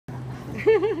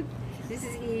This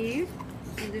is Eve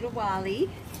and little Wally.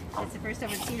 It's the first time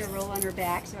I've seen her roll on her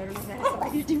back, so I don't know if that has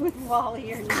something to do with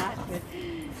Wally or not, but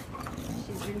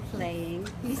she's been playing.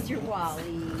 Mr.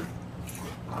 Wally.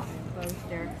 Both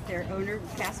their owner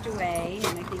passed away,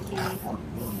 and I think he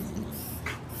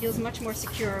feels much more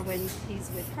secure when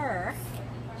he's with her.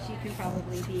 She can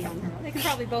probably be on her own. They can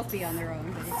probably both be on their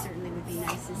own, but it certainly would be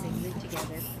nice as they live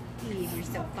together. Eve, you're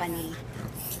so funny.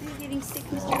 Are you getting sick,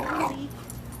 Mr. Wally?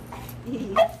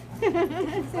 Eve.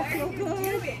 Does that feel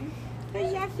good?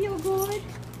 Does that feel good?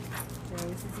 So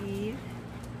this is Eve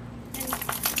and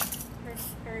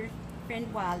her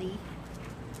friend Wally.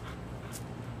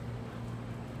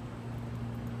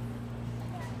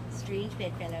 Strange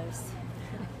bedfellows.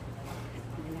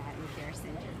 In the Hatton Care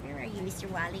Center. Where are you, Mr.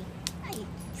 Wally? Hi.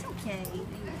 It's okay. I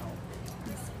know.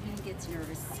 He gets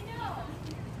nervous.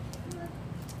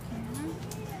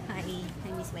 Hi.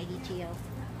 Hi, Miss Whitey Jill.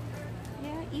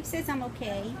 Yeah, Eve says I'm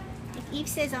okay. If Eve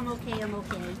says I'm okay, I'm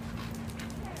okay.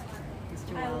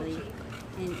 Mr. Wally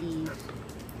and Eve.